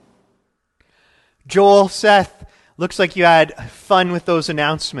Joel, Seth, looks like you had fun with those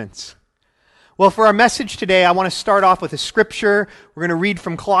announcements. Well, for our message today, I want to start off with a scripture. We're going to read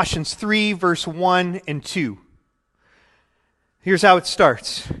from Colossians 3, verse 1 and 2. Here's how it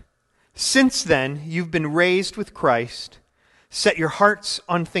starts. Since then, you've been raised with Christ. Set your hearts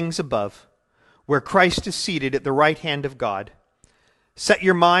on things above, where Christ is seated at the right hand of God. Set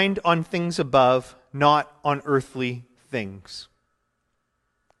your mind on things above, not on earthly things.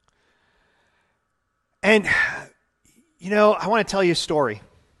 And, I want to tell you a story.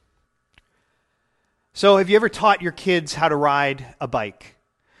 So, have you ever taught your kids how to ride a bike?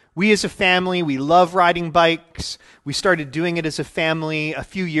 We as a family, we love riding bikes. We started doing it as a family a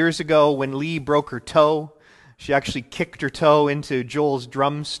few years ago when Lee broke her toe. She actually kicked her toe into Joel's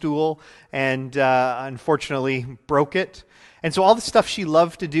drum stool and unfortunately broke it. And so all the stuff she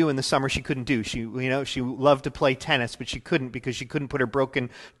loved to do in the summer, she couldn't do. She loved to play tennis, but she couldn't because she couldn't put her broken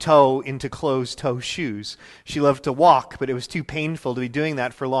toe into closed-toe shoes. She loved to walk, but it was too painful to be doing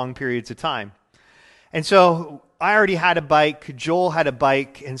that for long periods of time. And so I already had a bike, Joel had a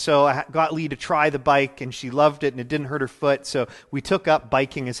bike, and so I got Lee to try the bike, and she loved it, and it didn't hurt her foot, so we took up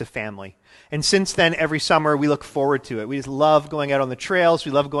biking as a family. And since then, every summer, we look forward to it. We just love going out on the trails.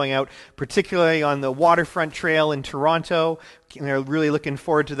 We love going out, particularly on the waterfront trail in Toronto. We're really looking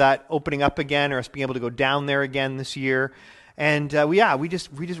forward to that opening up again, or us being able to go down there again this year. And we just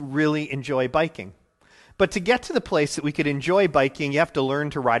really enjoy biking. But to get to the place that we could enjoy biking, you have to learn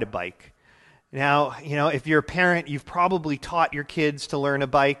to ride a bike. Now, if you're a parent, you've probably taught your kids to learn a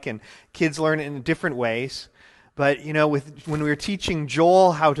bike, and kids learn it in different ways. But, when we were teaching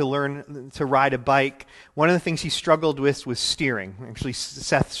Joel how to learn to ride a bike, one of the things he struggled with was steering. Actually,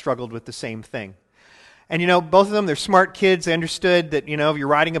 Seth struggled with the same thing. And, both of them, they're smart kids. They understood that, if you're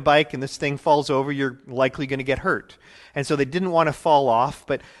riding a bike and this thing falls over, you're likely going to get hurt. And so they didn't want to fall off,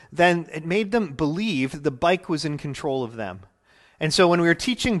 but then it made them believe that the bike was in control of them. And so when we were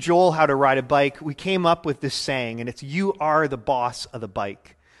teaching Joel how to ride a bike, we came up with this saying, and it's, "You are the boss of the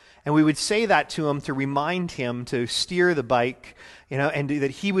bike." And we would say that to him to remind him to steer the bike, and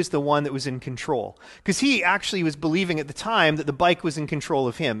that he was the one that was in control. Because he actually was believing at the time that the bike was in control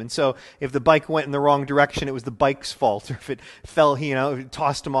of him. And so if the bike went in the wrong direction, it was the bike's fault. Or if it fell, if it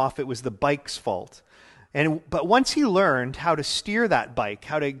tossed him off, it was the bike's fault. But once he learned how to steer that bike,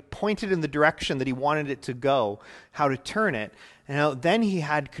 how to point it in the direction that he wanted it to go, how to turn it, then he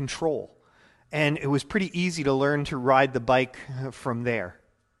had control. And it was pretty easy to learn to ride the bike from there.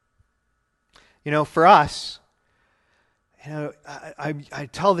 For us, I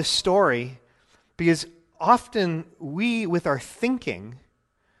tell this story because often we, with our thinking,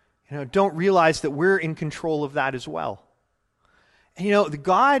 don't realize that we're in control of that as well. And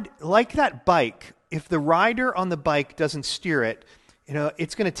God, like that bike, if the rider on the bike doesn't steer it,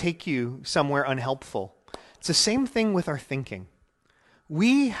 it's going to take you somewhere unhelpful. It's the same thing with our thinking.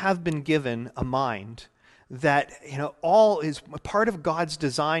 We have been given a mind that, all is part of God's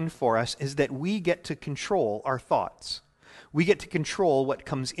design for us is that we get to control our thoughts. We get to control what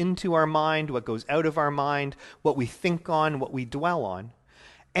comes into our mind, what goes out of our mind, what we think on, what we dwell on.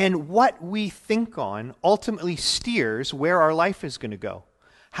 And what we think on ultimately steers where our life is going to go.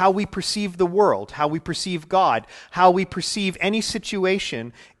 How we perceive the world, how we perceive God, how we perceive any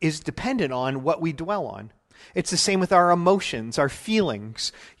situation is dependent on what we dwell on. It's the same with our emotions, our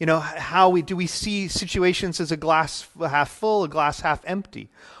feelings. Do we see situations as a glass half full, a glass half empty?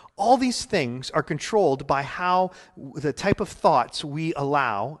 All these things are controlled by how the type of thoughts we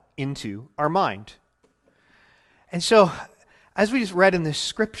allow into our mind. And so, as we just read in this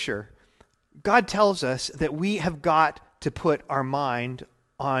scripture, God tells us that we have got to put our mind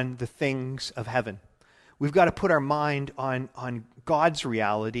on the things of heaven. We've got to put our mind on God's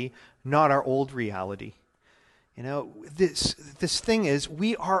reality, not our old reality. This thing is,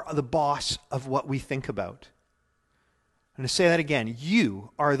 we are the boss of what we think about. I'm going to say that again.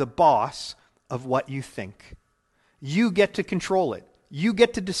 You are the boss of what you think. You get to control it. You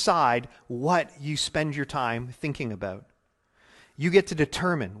get to decide what you spend your time thinking about. You get to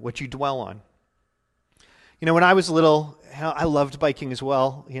determine what you dwell on. When I was little, I loved biking as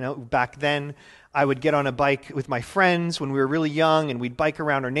well. Back then, I would get on a bike with my friends when we were really young, and we'd bike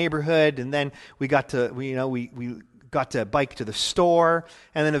around our neighborhood, and then we got to bike to the store,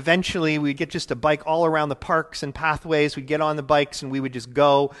 and then eventually we'd get just a bike all around the parks and pathways. We'd get on the bikes, and we would just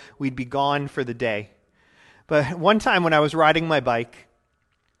go. We'd be gone for the day. But one time when I was riding my bike,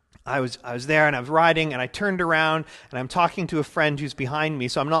 I was there and I was riding, and I turned around and I'm talking to a friend who's behind me,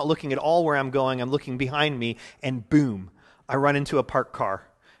 so I'm not looking at all where I'm going. I'm looking behind me, and boom, I run into a parked car.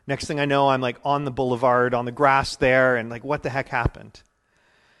 Next thing I know, I'm like on the boulevard, on the grass there, and like, what the heck happened?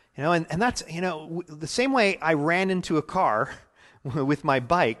 And that's, the same way I ran into a car with my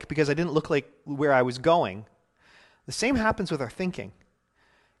bike because I didn't look like where I was going. The same happens with our thinking.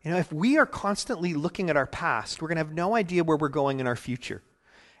 If we are constantly looking at our past, we're going to have no idea where we're going in our future.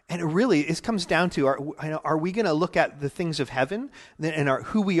 And it comes down to, are we going to look at the things of heaven and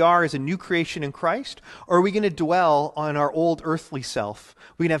who we are as a new creation in Christ? Or are we going to dwell on our old earthly self?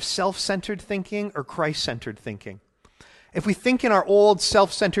 We're going to have self-centered thinking or Christ-centered thinking. If we think in our old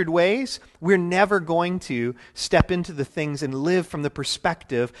self-centered ways, we're never going to step into the things and live from the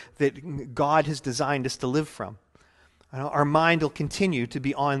perspective that God has designed us to live from. Our mind will continue to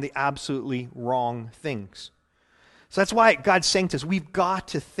be on the absolutely wrong things. So that's why God's saying to us, we've got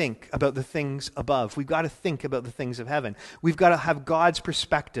to think about the things above. We've got to think about the things of heaven. We've got to have God's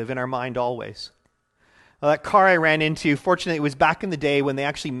perspective in our mind always. That car I ran into, fortunately, it was back in the day when they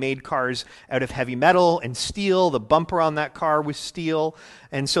actually made cars out of heavy metal and steel. The bumper on that car was steel.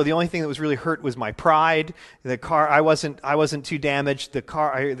 And so the only thing that was really hurt was my pride. The car, I wasn't too damaged. The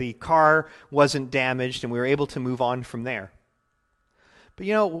car wasn't damaged, and we were able to move on from there. But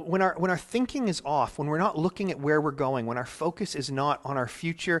when our thinking is off, when we're not looking at where we're going, when our focus is not on our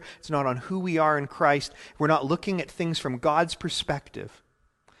future, it's not on who we are in Christ, we're not looking at things from God's perspective,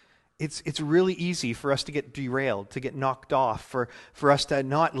 it's really easy for us to get derailed, to get knocked off, for us to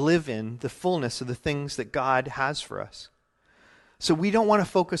not live in the fullness of the things that God has for us. So we don't want to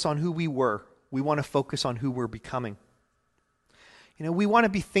focus on who we were. We want to focus on who we're becoming. We want to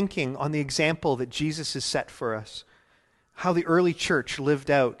be thinking on the example that Jesus has set for us, how the early church lived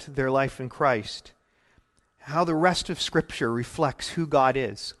out their life in Christ, how the rest of Scripture reflects who God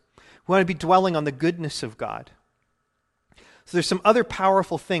is. We want to be dwelling on the goodness of God. So there's some other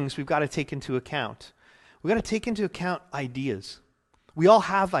powerful things we've got to take into account. We've got to take into account ideas. We all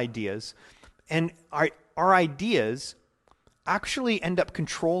have ideas, and our ideas actually end up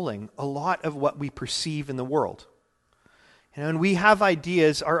controlling a lot of what we perceive in the world. And we have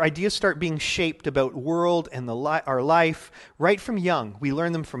ideas, our ideas start being shaped about world and our life right from young. We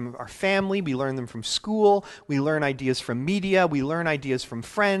learn them from our family, we learn them from school, we learn ideas from media, we learn ideas from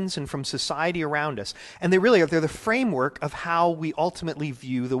friends and from society around us. And they're the framework of how we ultimately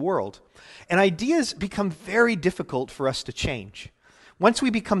view the world. And ideas become very difficult for us to change. Once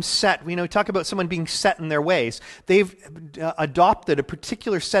we become set, we talk about someone being set in their ways. They've adopted a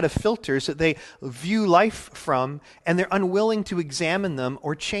particular set of filters that they view life from, and they're unwilling to examine them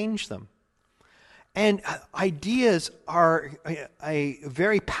or change them. And ideas are a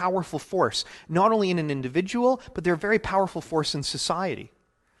very powerful force, not only in an individual, but they're a very powerful force in society.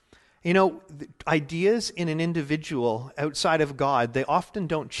 Ideas in an individual outside of God, they often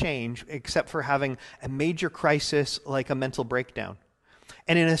don't change except for having a major crisis like a mental breakdown.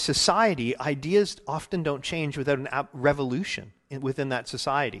 And in a society, ideas often don't change without a revolution within that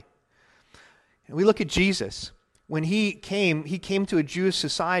society. And we look at Jesus. When he came to a Jewish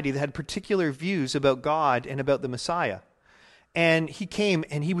society that had particular views about God and about the Messiah. And he came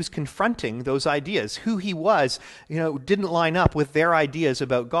and he was confronting those ideas. Who he was, didn't line up with their ideas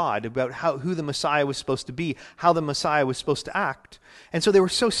about God, about who the Messiah was supposed to be, how the Messiah was supposed to act. And so they were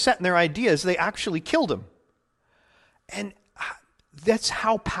so set in their ideas, they actually killed him. And that's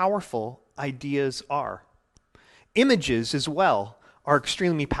how powerful ideas are. Images as well are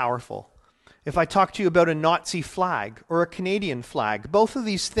extremely powerful. If I talk to you about a Nazi flag or a Canadian flag, both of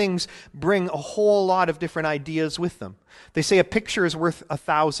these things bring a whole lot of different ideas with them. They say a picture is worth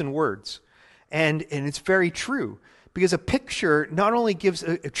 1,000 words. And it's very true. Because a picture not only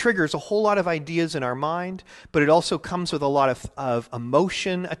triggers a whole lot of ideas in our mind, but it also comes with a lot of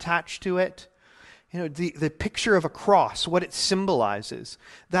emotion attached to it. The picture of a cross, what it symbolizes,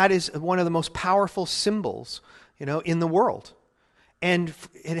 that is one of the most powerful symbols, in the world. And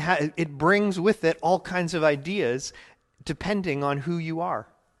it brings with it all kinds of ideas depending on who you are.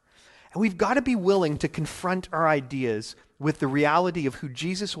 And we've got to be willing to confront our ideas with the reality of who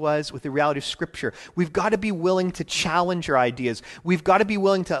Jesus was, with the reality of Scripture. We've got to be willing to challenge our ideas. We've got to be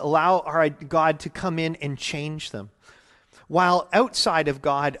willing to allow our God to come in and change them. While outside of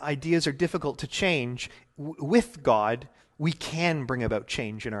God, ideas are difficult to change, with God, we can bring about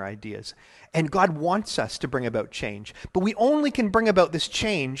change in our ideas. And God wants us to bring about change. But we only can bring about this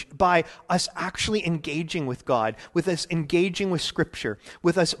change by us actually engaging with God, with us engaging with Scripture,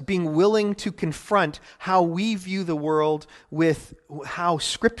 with us being willing to confront how we view the world with how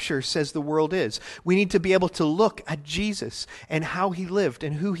Scripture says the world is. We need to be able to look at Jesus and how he lived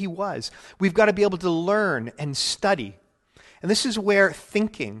and who he was. We've got to be able to learn and study. And this is where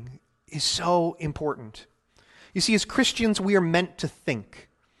thinking is so important. You see, as Christians, we are meant to think.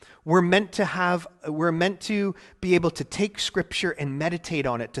 We're meant to be able to take Scripture and meditate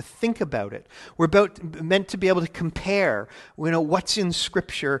on it, to think about it. Meant to be able to compare, what's in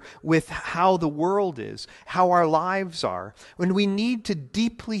Scripture with how the world is, how our lives are. When we need to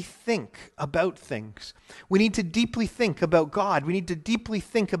deeply think about things. We need to deeply think about God. We need to deeply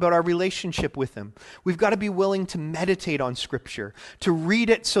think about our relationship with Him. We've got to be willing to meditate on Scripture, to read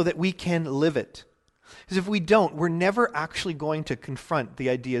it so that we can live it. Because if we don't, we're never actually going to confront the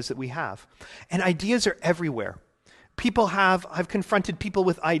ideas that we have. And ideas are everywhere. I've confronted people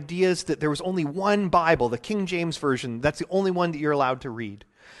with ideas that there was only one Bible, the King James Version. That's the only one that you're allowed to read.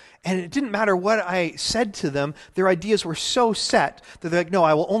 And it didn't matter what I said to them, their ideas were so set that they're like, no,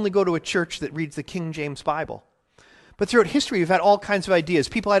 I will only go to a church that reads the King James Bible. But throughout history, we've had all kinds of ideas.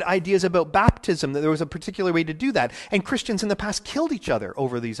 People had ideas about baptism, that there was a particular way to do that. And Christians in the past killed each other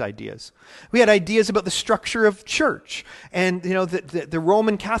over these ideas. We had ideas about the structure of church. And, the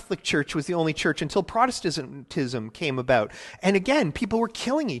Roman Catholic Church was the only church until Protestantism came about. And again, people were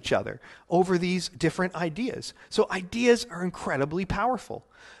killing each other over these different ideas. So ideas are incredibly powerful.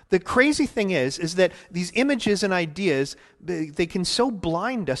 The crazy thing is that these images and ideas, they can so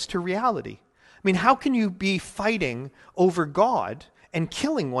blind us to reality. I mean, how can you be fighting over God and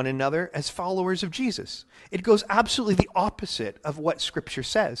killing one another as followers of Jesus? It goes absolutely the opposite of what Scripture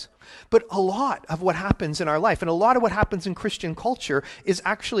says. But a lot of what happens in our life, and a lot of what happens in Christian culture, is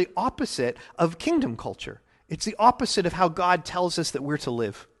actually opposite of kingdom culture. It's the opposite of how God tells us that we're to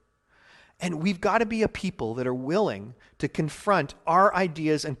live. And we've got to be a people that are willing to confront our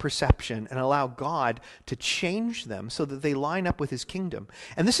ideas and perception and allow God to change them so that they line up with His kingdom.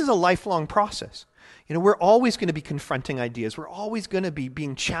 And this is a lifelong process. We're always going to be confronting ideas. We're always going to be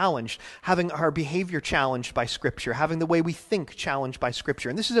being challenged, having our behavior challenged by Scripture, having the way we think challenged by Scripture.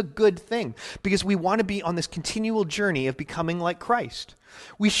 And this is a good thing because we want to be on this continual journey of becoming like Christ.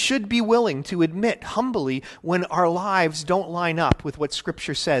 We should be willing to admit humbly when our lives don't line up with what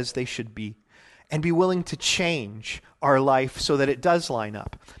Scripture says they should be, and be willing to change our life so that it does line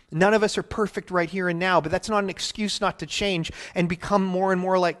up. None of us are perfect right here and now, but that's not an excuse not to change and become more and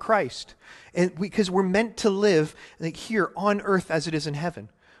more like Christ. Because we're meant to live here on earth as it is in heaven,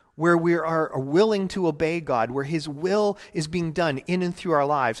 where we are willing to obey God, where His will is being done in and through our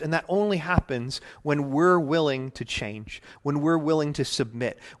lives. And that only happens when we're willing to change, when we're willing to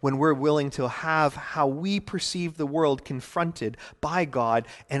submit, when we're willing to have how we perceive the world confronted by God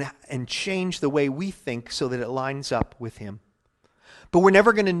and change the way we think so that it lines up with Him. But we're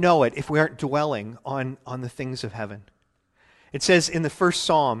never going to know it if we aren't dwelling on the things of heaven. It says in the first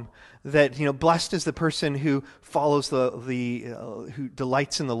Psalm that, blessed is the person who follows who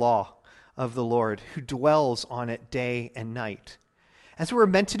delights in the law of the Lord, who dwells on it day and night. That's what we're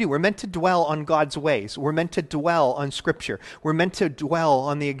meant to do. We're meant to dwell on God's ways. We're meant to dwell on Scripture. We're meant to dwell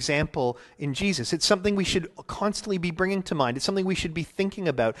on the example in Jesus. It's something we should constantly be bringing to mind. It's something we should be thinking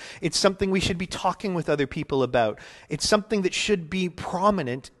about. It's something we should be talking with other people about. It's something that should be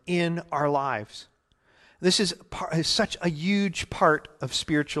prominent in our lives. This is such a huge part of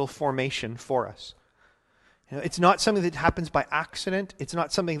spiritual formation for us. It's not something that happens by accident. It's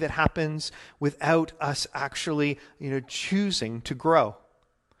not something that happens without us actually, choosing to grow.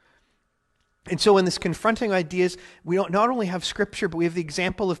 And so in this confronting ideas, we don't not only have Scripture, but we have the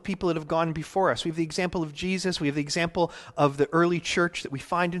example of people that have gone before us. We have the example of Jesus. We have the example of the early church that we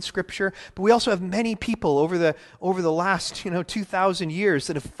find in Scripture. But we also have many people over the last 2,000 years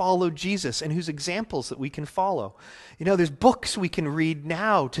that have followed Jesus and whose examples that we can follow. There's books we can read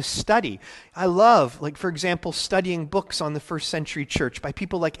now to study. I love, for example, studying books on the first century church by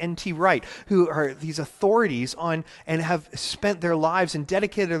people like N.T. Wright, who are these authorities on and have spent their lives and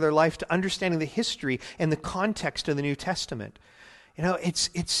dedicated their life to understanding the history and the context of the New Testament.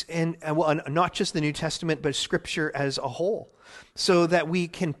 It's not just the New Testament, but Scripture as a whole, so that we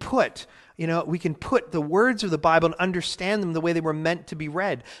can put the words of the Bible and understand them the way they were meant to be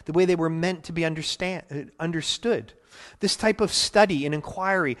read, the way they were meant to be understood. This type of study and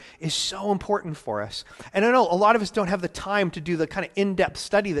inquiry is so important for us. And I know a lot of us don't have the time to do the kind of in-depth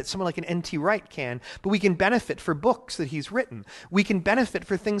study that someone like an N.T. Wright can, but we can benefit for books that he's written. We can benefit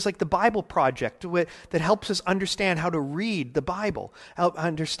for things like the Bible Project that helps us understand how to read the Bible, help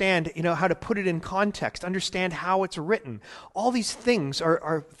understand, how to put it in context, understand how it's written. All these things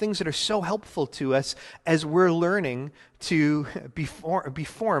are things that are so helpful to us as we're learning to be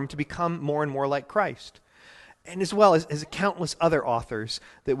formed to become more and more like Christ. And as well as countless other authors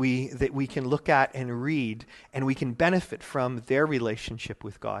that we can look at and read, and we can benefit from their relationship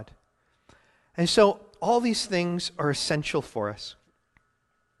with God. And so all these things are essential for us.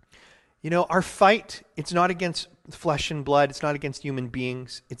 Our fight, it's not against flesh and blood. It's not against human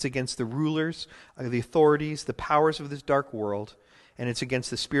beings. It's against the rulers, the authorities, the powers of this dark world, and it's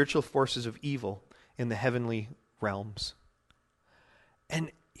against the spiritual forces of evil in the heavenly realms.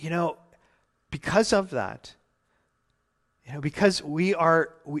 And, because of that, because we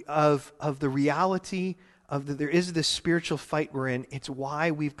of the reality there is this spiritual fight we're in, it's why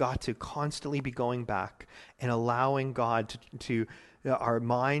we've got to constantly be going back and allowing God to our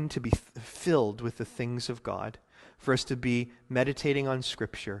mind to be filled with the things of God, for us to be meditating on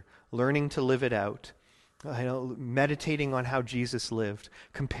Scripture, learning to live it out, meditating on how Jesus lived,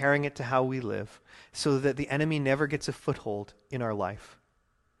 comparing it to how we live, so that the enemy never gets a foothold in our life.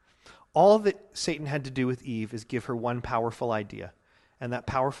 All that Satan had to do with Eve is give her one powerful idea. And that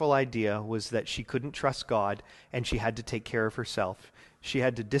powerful idea was that she couldn't trust God and she had to take care of herself. She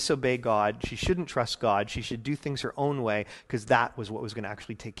had to disobey God. She shouldn't trust God. She should do things her own way, because that was what was going to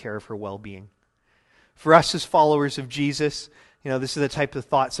actually take care of her well-being. For us as followers of Jesus, this is the type of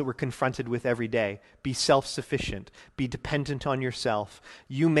thoughts that we're confronted with every day. Be self-sufficient. Be dependent on yourself.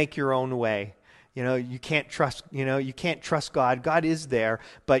 You make your own way. You can't trust God. God is there,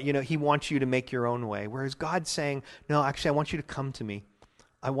 but He wants you to make your own way. Whereas God's saying, no, actually, I want you to come to me.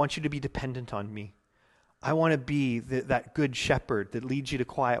 I want you to be dependent on me. I want to be that good shepherd that leads you to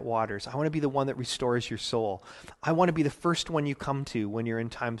quiet waters. I want to be the one that restores your soul. I want to be the first one you come to when you're in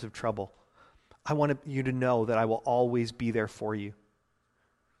times of trouble. I want you to know that I will always be there for you.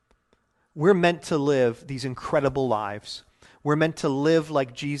 We're meant to live these incredible lives. We're meant to live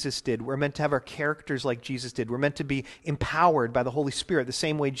like Jesus did. We're meant to have our characters like Jesus did. We're meant to be empowered by the Holy Spirit the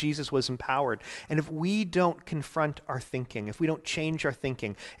same way Jesus was empowered. And if we don't confront our thinking, if we don't change our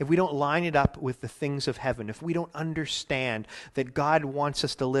thinking, if we don't line it up with the things of heaven, if we don't understand that God wants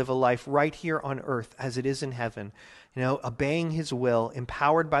us to live a life right here on earth as it is in heaven, obeying His will,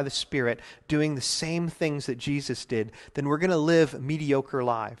 empowered by the Spirit, doing the same things that Jesus did, then we're going to live mediocre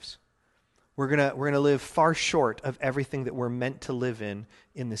lives. We're gonna live far short of everything that we're meant to live in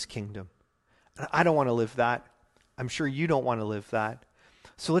this kingdom. And I don't want to live that. I'm sure you don't want to live that.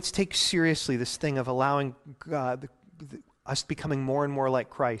 So let's take seriously this thing of allowing God, us becoming more and more like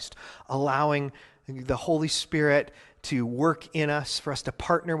Christ, allowing the Holy Spirit to work in us, for us to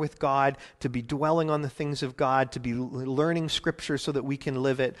partner with God, to be dwelling on the things of God, to be learning Scripture so that we can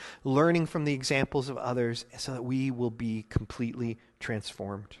live it, learning from the examples of others so that we will be completely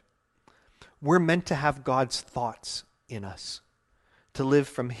transformed. We're meant to have God's thoughts in us, to live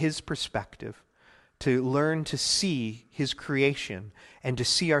from His perspective, to learn to see His creation and to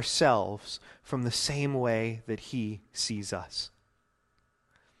see ourselves from the same way that He sees us.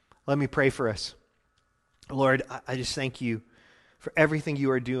 Let me pray for us. Lord, I just thank You for everything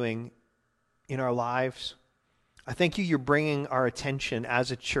You are doing in our lives. I thank You, You're bringing our attention as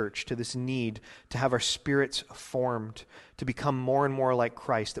a church to this need to have our spirits formed, to become more and more like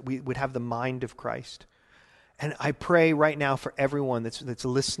Christ, that we would have the mind of Christ. And I pray right now for everyone that's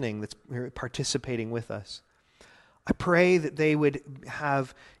listening, that's participating with us. I pray that they would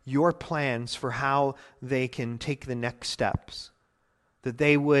have Your plans for how they can take the next steps, that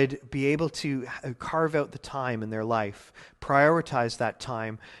they would be able to carve out the time in their life, prioritize that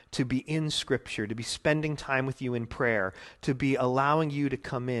time to be in Scripture, to be spending time with You in prayer, to be allowing You to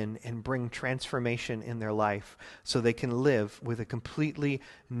come in and bring transformation in their life so they can live with a completely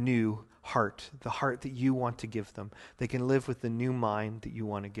new heart, the heart that You want to give them. They can live with the new mind that You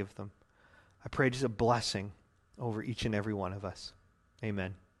want to give them. I pray just a blessing over each and every one of us.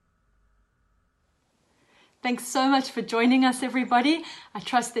 Amen. Thanks so much for joining us, everybody. I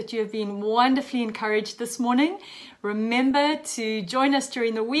trust that you have been wonderfully encouraged this morning. Remember to join us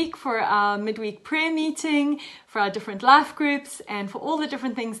during the week for our midweek prayer meeting, for our different life groups, and for all the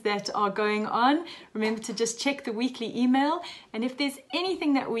different things that are going on. Remember to just check the weekly email. And if there's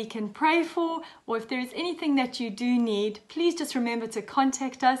anything that we can pray for, or if there is anything that you do need, please just remember to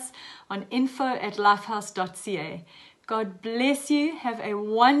contact us on info@lifehouse.ca. God bless you. Have a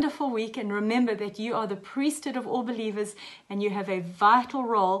wonderful week, and remember that you are the priesthood of all believers and you have a vital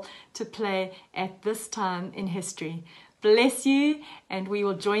role to play at this time in history. Bless you, and we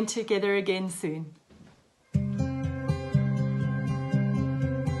will join together again soon.